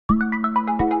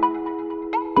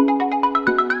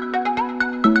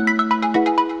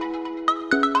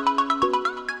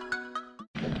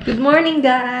morning,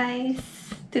 guys!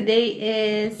 Today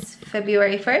is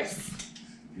February 1st.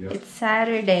 Yep. It's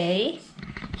Saturday.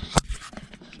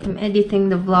 I'm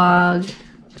editing the vlog.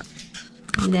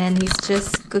 And then he's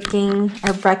just cooking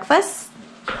our breakfast.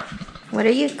 What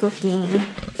are you cooking?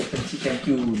 Pancit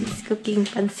canton. He's cooking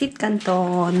pancit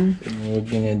canton. We're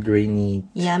gonna drain it.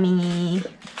 Yummy.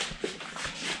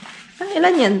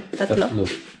 Ilan yan? Tatlo?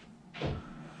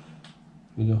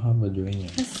 We don't have a drainer.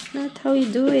 That's not how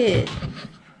you do it.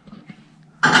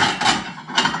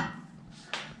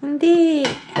 Hindi.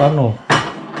 Paano?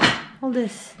 Hold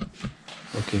this.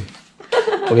 Okay.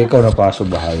 Pag ikaw napaso,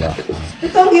 bahala.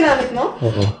 Ito ang ginamit mo?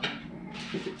 Oo.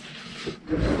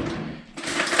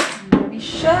 Grabe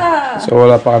siya. So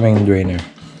wala pa kaming drainer.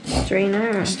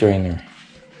 Strainer.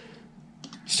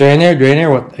 Drainer,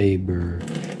 whatever.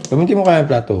 Gamitin mo kaya ang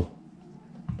plato.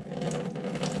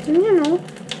 Yun o.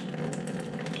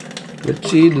 Let's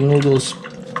see the noodles.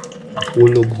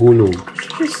 Hulog.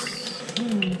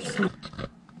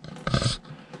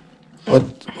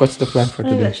 What's the plan for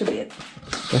today? That should be it.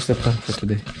 What's the plan for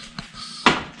today?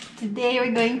 Today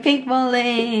we're going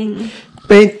paintballing.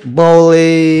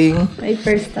 Paintballing! My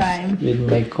first time. With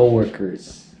my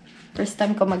coworkers. First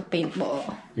time ko mag-paintball.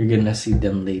 You're gonna see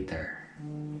them later.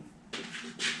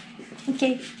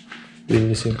 Okay. We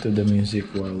listen to the music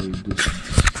while we do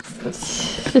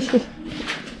something.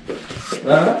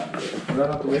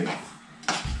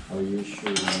 Are you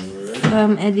sure?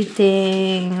 I'm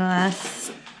editing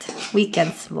last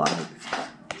weekend's vlog.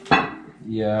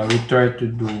 Yeah, we try to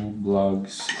do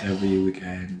vlogs every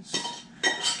weekends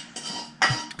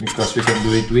because we can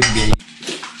do it weekday.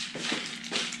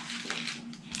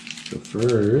 So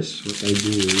first, what I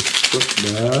do is put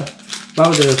the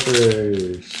powder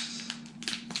first.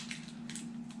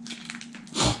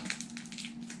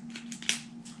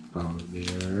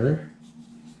 Powder.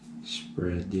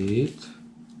 Spread it.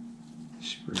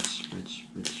 Spread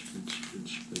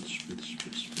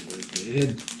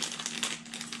it.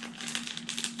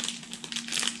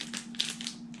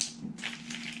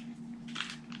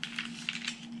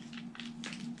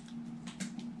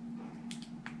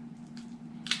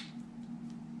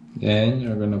 Then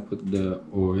you're gonna put the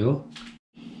oil.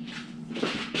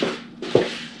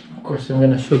 Of course, I'm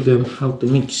gonna show them how to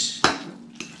mix.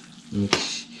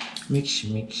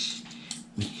 Mix.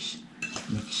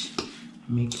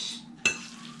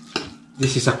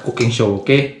 This is a cooking show,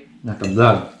 okay? Not a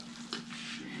vlog.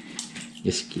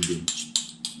 Just kidding.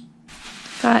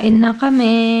 Kain na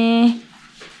kami.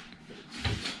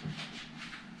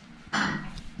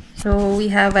 So we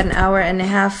have an hour and a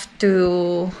half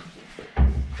to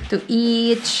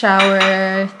eat,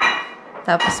 shower,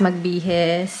 tapos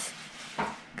magbihis.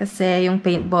 Kasi yung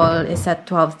paintball is at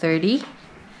 12:30.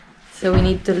 So we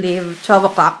need to leave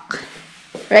 12 o'clock.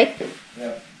 Right?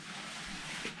 Yeah.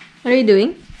 What are you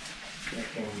doing?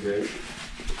 Making bread.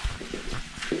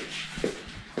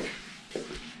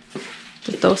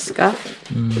 To toast ka?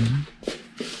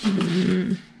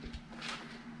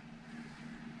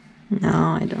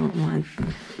 No, I don't want.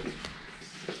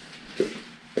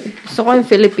 Gusto ko yung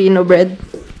Filipino bread.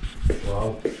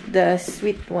 Wow. The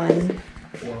sweet one.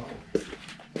 Wow.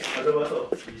 Ano ba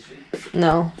to? Sweet?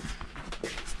 No.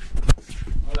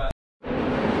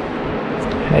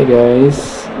 Hi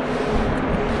guys.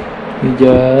 We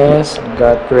just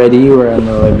got ready. We're on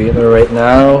the elevator right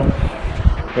now.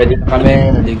 Ready na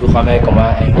kami. Naligo kami.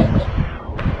 Kumain.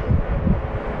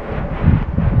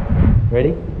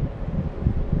 Ready?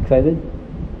 Excited?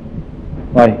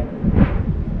 Why?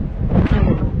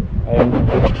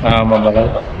 Ayaw mabagal?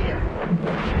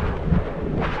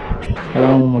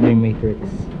 Kailangan mo maging matrix.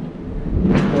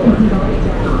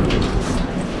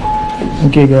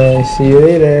 Okay guys, see you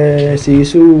later. See you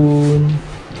soon.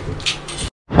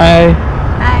 Hi.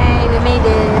 Hi, we made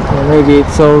it. We made it.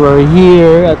 So we're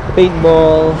here at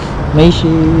paintball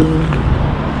Nation,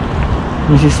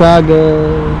 Mississauga.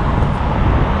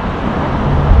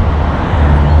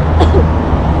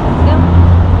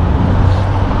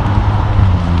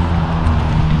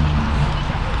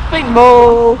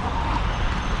 Paintball.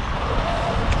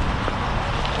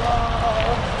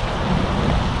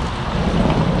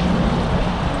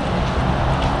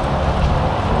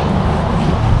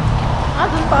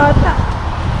 Doon pa ata.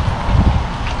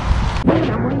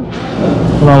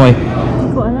 Kumamay. Hindi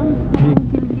ko alam.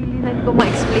 Hindi ko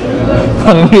ma-explain.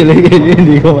 Ang hili-hili,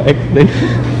 hindi ko ma-explain.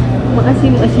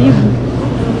 Maasim-asim.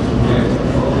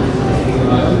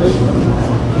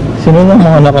 Sino na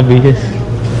mga nakabihis?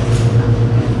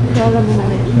 Alam mo na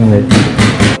rin. Hindi.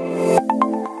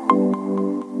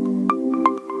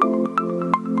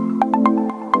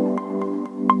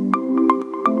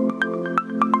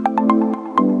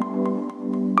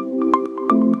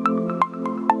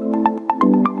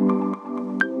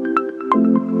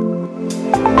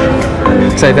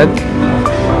 excited?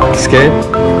 Scared?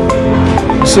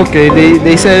 It's okay.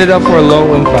 They set it up for a long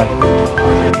one pa.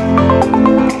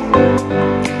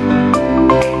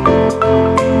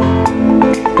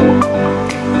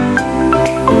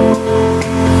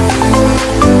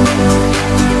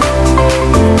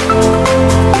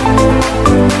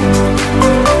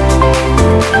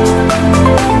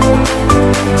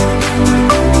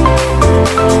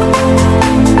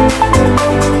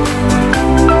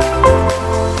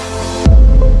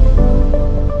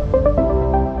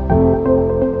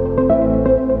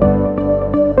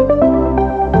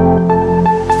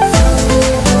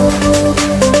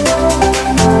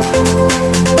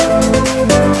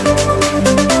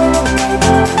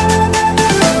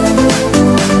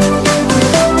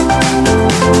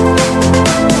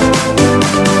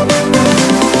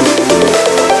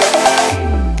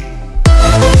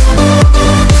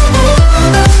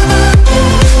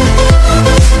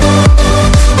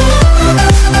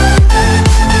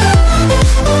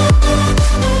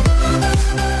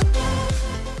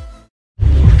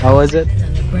 How was it?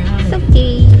 It's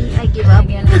okay. I give up.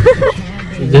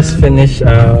 We just finished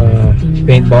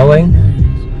paintballing,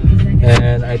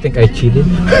 and I think I cheated.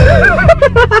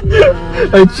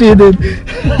 I cheated.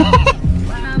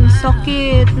 Ang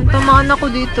sakit. Natamaan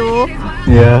ako dito.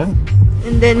 Yeah.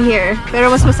 And then here. Pero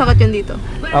mas masakit yun dito.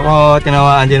 Ako,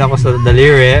 tinawaan din ako sa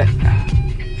daliri,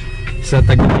 sa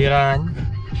tagiliran,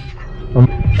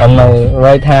 on my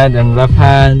right hand and left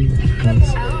hand.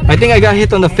 I think I got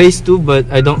hit on the face too, but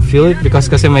I don't feel it because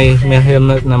kasi may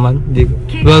helmet naman.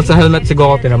 Well, sa helmet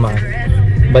siguro ko tinamaan.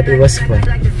 But it was fun.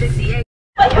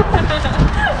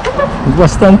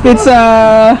 Boston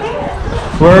Pizza!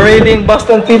 We're raiding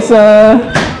Boston Pizza!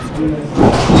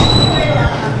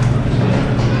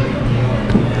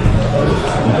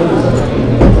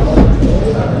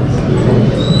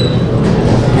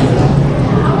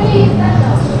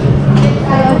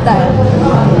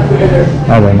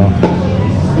 I don't know.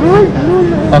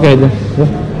 Okay, then.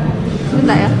 Doon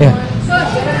tayo? Yeah.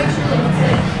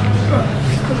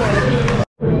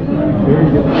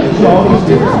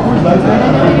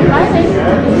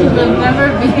 You'll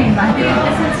never be invited.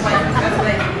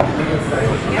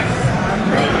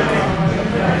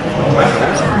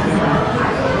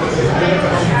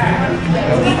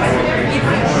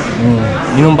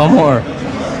 Inom pa more.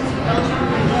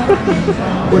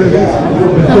 What is this?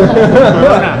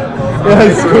 Yeah,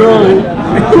 it's Corona.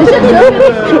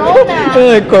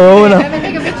 Corona. Corona. Let me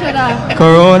take a picture now.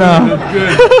 Corona.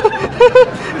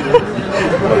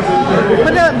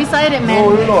 Put it beside it, man.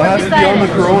 Oh, no, it has to be on the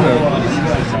Corona.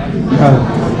 Yeah,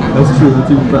 that's true.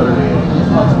 That's even better.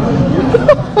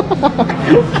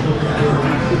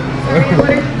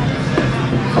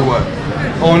 For what?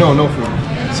 Oh, no food.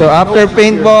 So after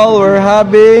paintball, we're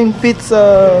having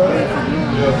pizza.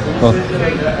 Oh. You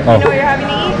know what you're having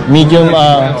to eat? Medium,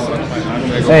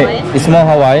 hey, small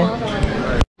Hawaiian.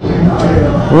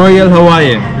 Royal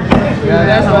Hawaiian.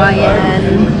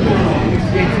 Hawaiian.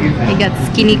 I got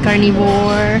skinny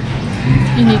carnivore.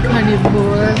 Skinny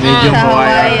carnivore. Medium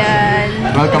Hawaiian.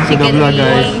 Welcome to the Chicken vlog,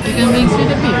 guys. wings. Chicken wings with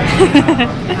a beer.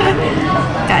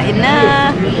 Kain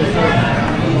na.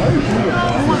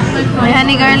 May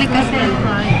honey garlic kasi.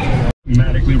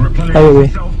 Hi, baby.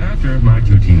 After my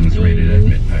two teams rated at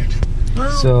midnight.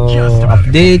 So,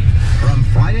 update.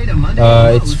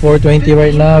 It's 4:20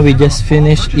 right now. We just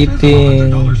finished eating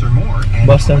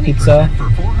Boston Pizza.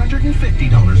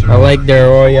 I like their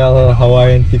Royal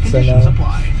Hawaiian Pizza now.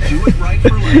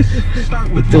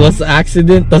 It was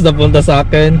accident, tas napunta sa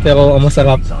akin, pero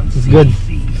masarap. It's good.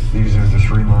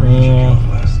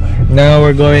 Now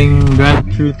we're going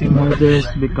drive-through Tim Hortons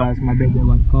because my baby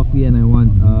wants coffee and I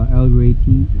want Earl Grey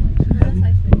tea.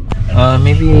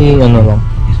 Maybe ano lang.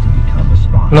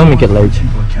 No, make it large.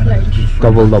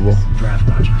 Double.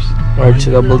 Large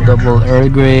double Earl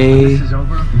Grey.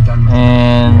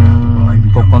 And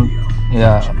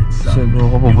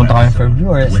siguro pupunta kami for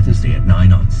viewers. Wednesday at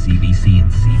 9 on CBC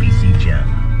and CBC Gem.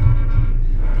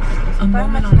 A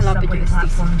moment on a subway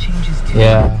platform changes to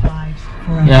Yeah.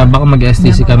 Yeah, baka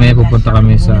mag-STC kami, pupunta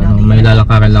kami sa may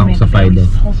lalakaran lang ako sa Fido.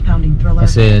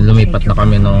 Kasi lumipat na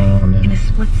kami nung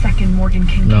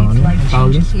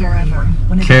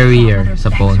carrier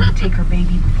sa phone.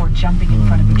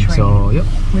 So, yep.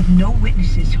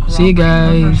 See you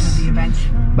guys.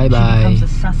 Bye-bye.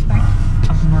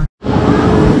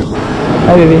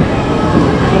 Hi, baby.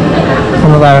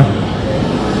 Saan tayo?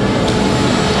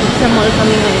 Sa mall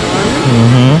kami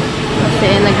ngayon. Kasi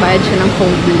nagbayad siya ng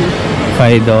phone bill.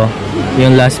 Fido.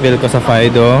 Yung last bill ko sa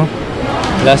Fido.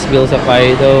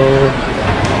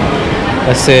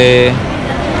 Kasi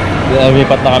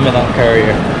lumipat na kami ng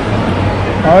carrier.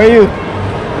 How are you?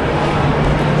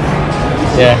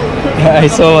 Yeah, I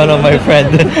saw one of my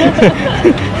friend.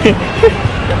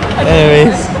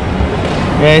 Anyways,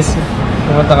 guys,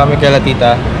 pumunta kami kay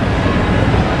Tita.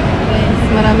 Yes,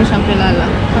 marami siyang kilala.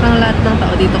 Parang lahat ng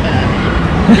tao dito kilala niya.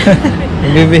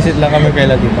 Nag-visit lang kami kay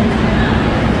Tita.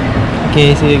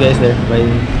 Okay, see you guys there. Bye.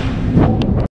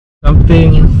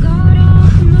 Something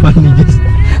funny just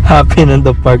happened on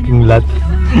the parking lot.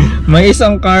 May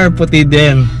isang car puti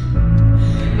din.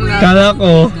 Kala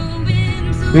ko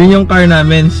yun yung car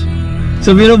namin.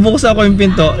 So binubuksan ko yung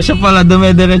pinto. Siya pala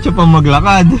dumediretso pa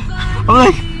maglakad. I'm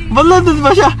like, ba't nandun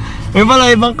ba siya? May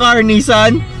pala ibang car,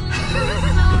 Nissan.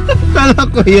 Kala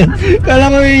ko yun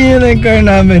yung car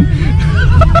namin.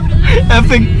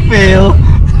 Epic fail.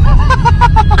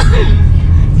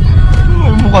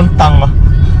 May mukhang tanga.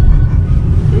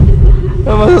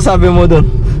 Ano masasabi mo dun?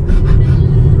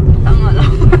 Tanga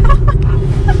lang.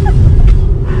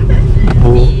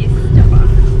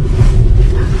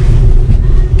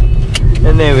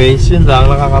 Anyways, yun lang,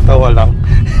 nakakatawa lang.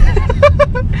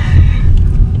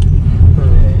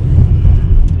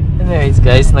 Anyways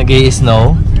guys,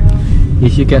 nag-i-snow.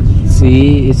 If you can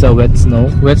see, it's a wet snow.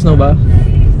 Wet snow ba?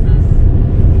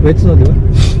 Wet snow, di ba?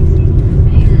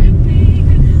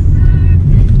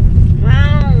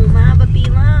 Wow, mahaba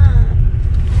pila.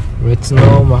 Wet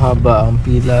snow, mahaba ang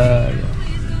pila.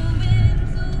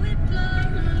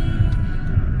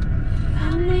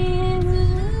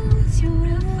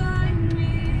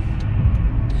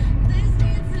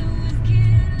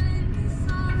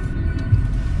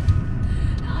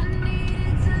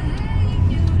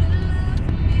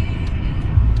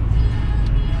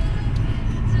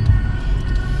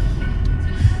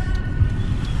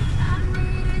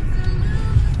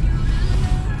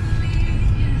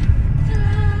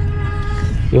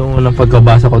 Yung unang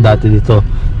pagkabasa ko dati dito,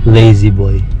 lazy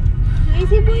boy.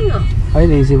 Lazy boy nga. Ay,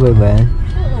 lazy boy ba yan?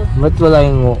 Oo. Ba't wala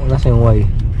yung, nasa yung Y?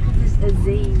 This is a Z.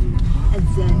 A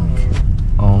Z.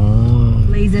 Oh.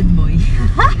 Lazy boy.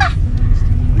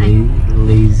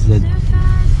 Lazy.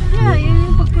 Yeah, yun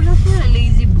yung pagpunas nila.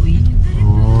 Lazy boy.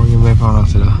 Oh, yung may pangalan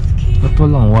sila. Ba't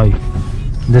walang Y?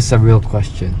 That's a real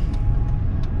question.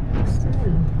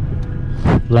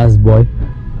 Lazy boy.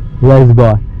 Lazy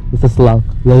boy. It's a slang.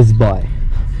 Lazy boy.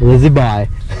 Lazy boy.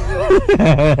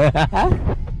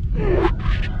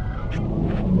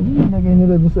 Nagay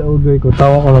nila doon sa ogre ko.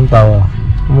 Tawa ko ng tawa.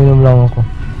 Uminom lang ako.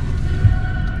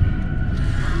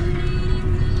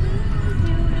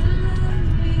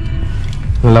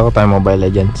 Nalako tayo Mobile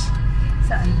Legends.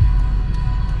 Saan?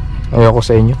 Ayoko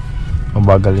sa inyo.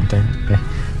 Mabagal internet. Okay.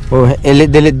 Oh,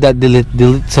 delete that. Delete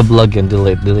sa vlog yun.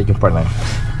 Delete yung part na yun.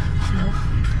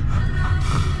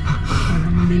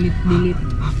 Delete.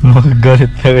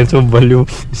 Magagalit na rin sa baliw.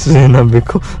 Sinabi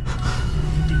ko.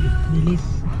 Delete.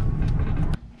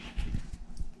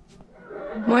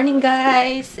 Morning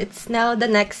guys! It's now the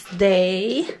next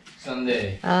day.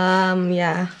 Sunday.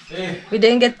 Yeah. We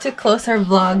didn't get to close our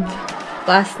vlog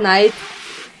last night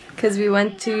because we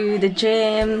went to the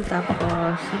gym.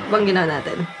 Tapos, bang ginawa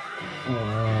natin?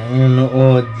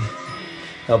 Nanood.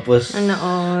 Tapos,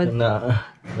 Nanood.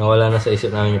 nawala na sa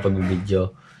isip namin yung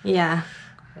pagbibideo. Yeah.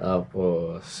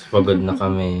 Tapos, pagod na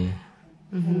kami.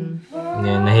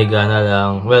 Then, nahiga na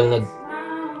lang. Well,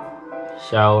 nag-shower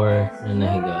na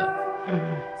nahiga.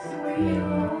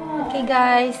 Okay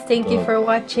guys, thank you for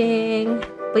watching.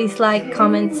 Please like,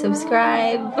 comment,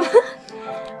 subscribe.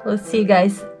 We'll see you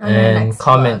guys on the next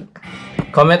comment.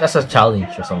 vlog. Comment as a challenge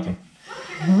or something.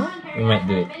 We might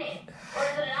do it.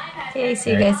 Okay,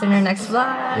 see you guys in our next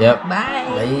vlog. Yep. Bye.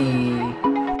 Bye.